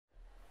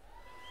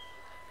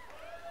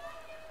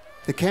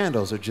The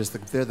candles are just,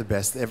 they're the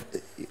best.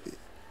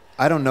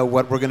 I don't know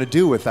what we're going to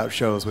do without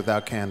shows,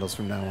 without candles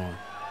from now on.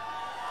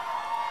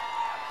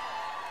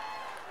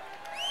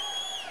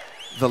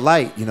 The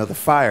light, you know, the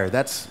fire,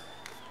 that's,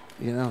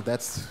 you know,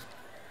 that's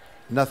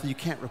nothing, you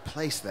can't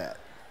replace that.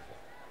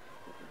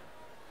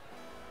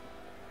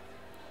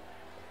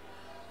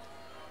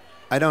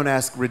 I don't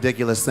ask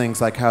ridiculous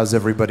things like, how's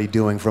everybody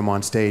doing from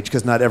on stage,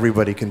 because not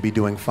everybody can be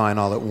doing fine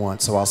all at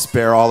once, so I'll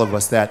spare all of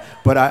us that.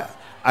 But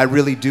I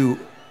really do,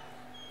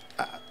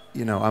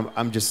 you know,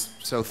 I'm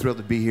just so thrilled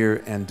to be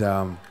here, and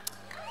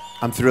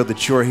I'm thrilled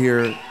that you're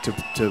here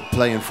to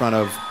play in front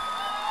of.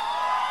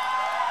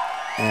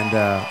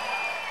 And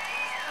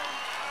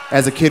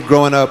as a kid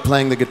growing up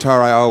playing the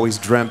guitar, I always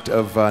dreamt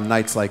of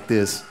nights like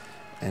this,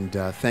 and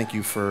thank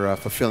you for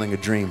fulfilling a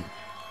dream.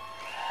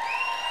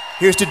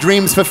 Here's to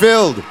dreams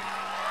fulfilled,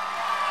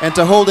 and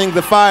to holding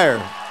the fire,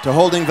 to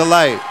holding the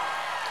light.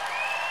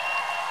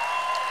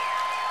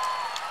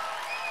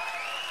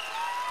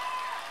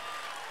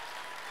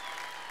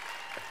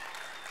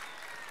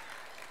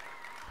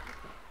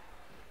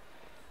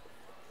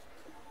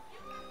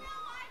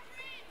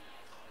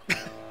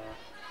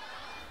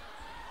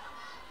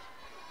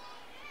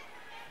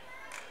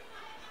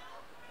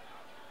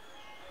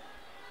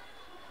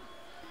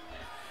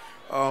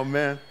 Oh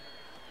man,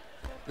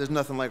 there's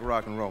nothing like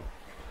rock and roll.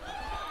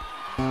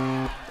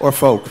 Or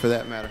folk, for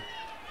that matter.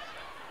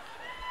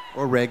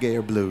 Or reggae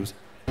or blues.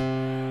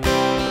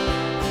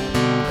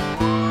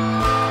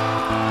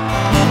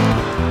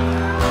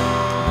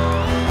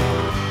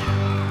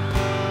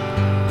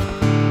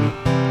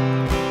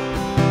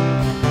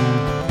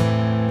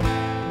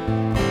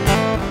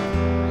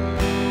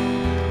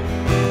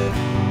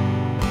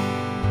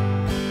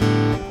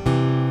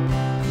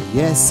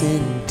 Yes,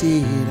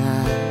 indeed,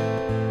 I'm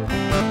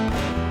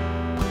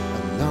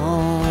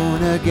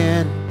alone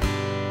again.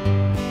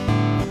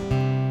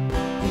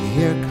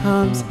 Here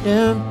comes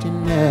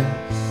emptiness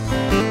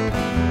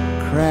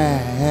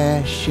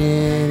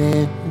crashing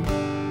in.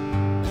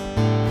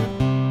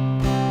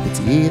 It's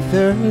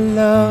either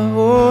love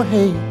or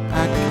hate,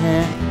 I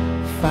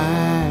can't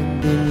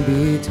find in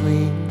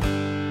between.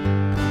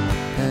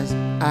 'Cause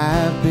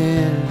I've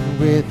been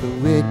with the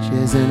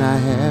witches and I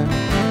have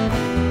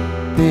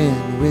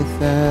been with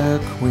the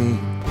queen.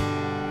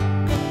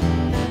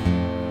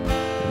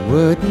 It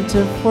wouldn't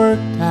have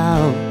worked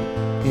out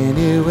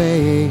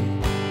anyway.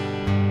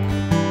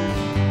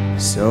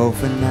 So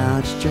for now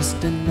it's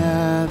just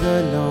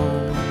another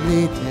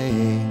lonely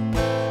day.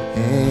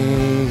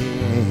 Hey,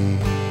 hey.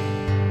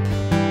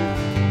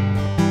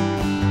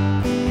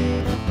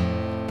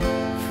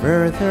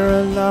 Further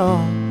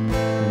along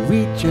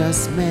we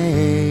just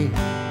may,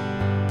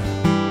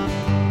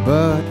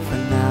 but for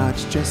now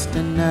it's just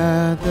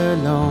another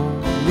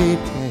lonely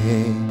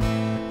day.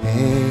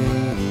 Hey,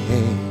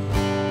 hey.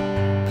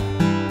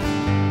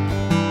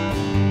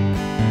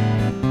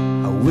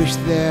 I wish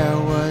there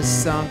was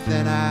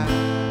something I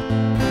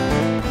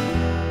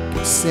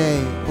could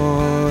say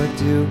or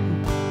do.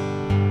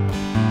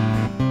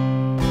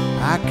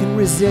 I can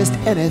resist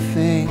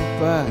anything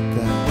but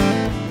the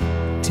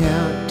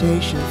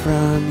temptation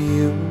from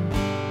you.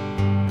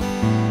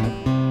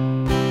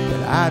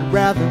 But I'd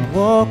rather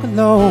walk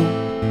alone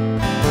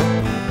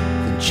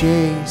than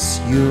chase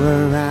you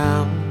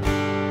around.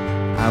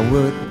 I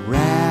would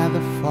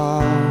rather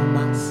fall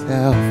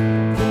myself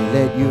than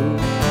let you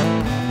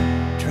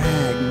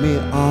me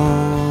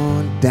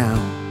on down.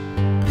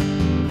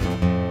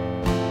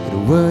 It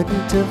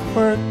wouldn't have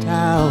worked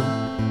out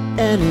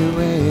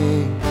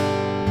anyway.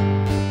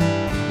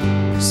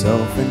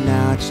 So for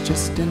now it's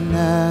just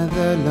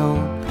another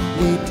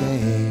lonely day.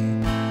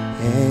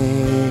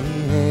 Hey,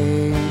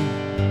 hey.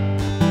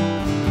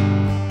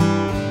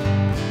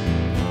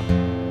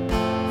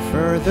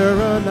 Further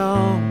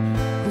along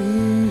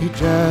we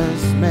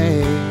just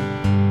may,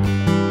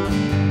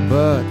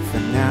 but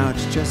for now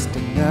it's just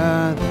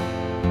another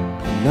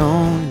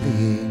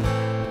lonely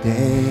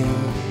day.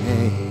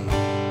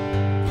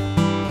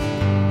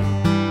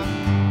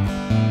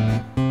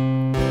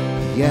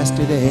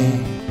 Yesterday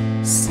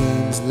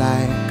seems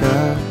like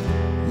a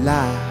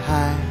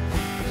life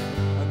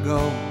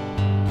ago,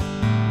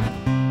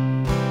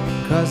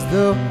 because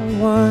the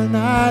one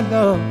I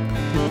love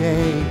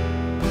today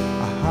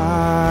I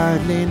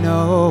hardly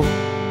know.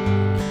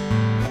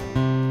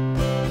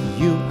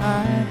 You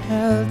I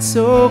held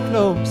so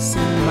close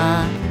in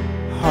my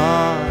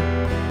heart,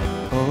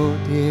 oh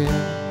dear,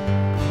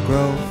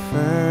 grow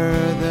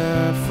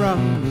further from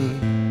me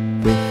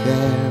with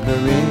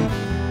every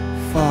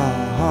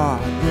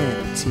falling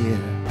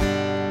tear.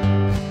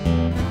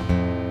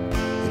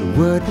 It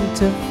wouldn't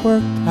have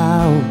worked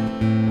out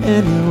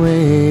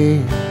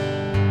anyway.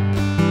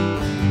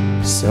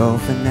 So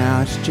for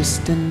now it's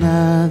just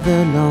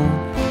another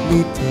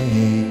lonely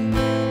day.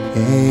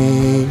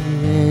 Hey,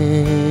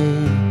 hey.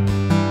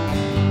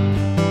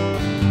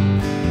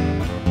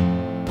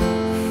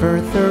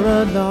 Further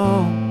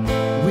along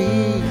we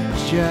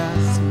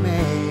just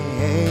may,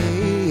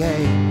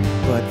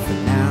 but for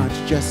now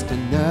it's just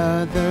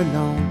another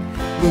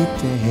lonely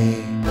day.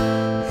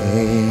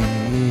 Hey.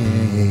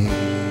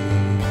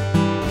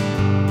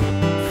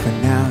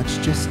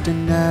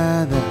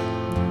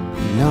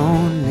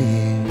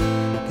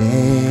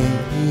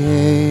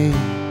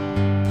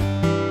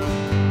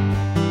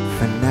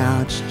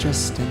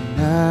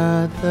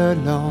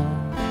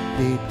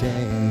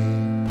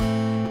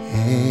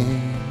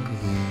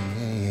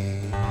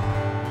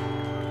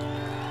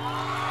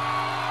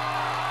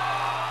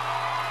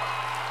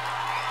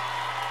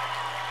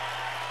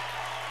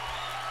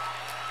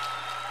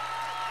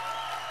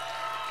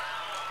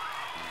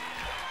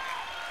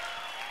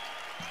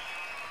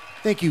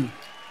 Thank you.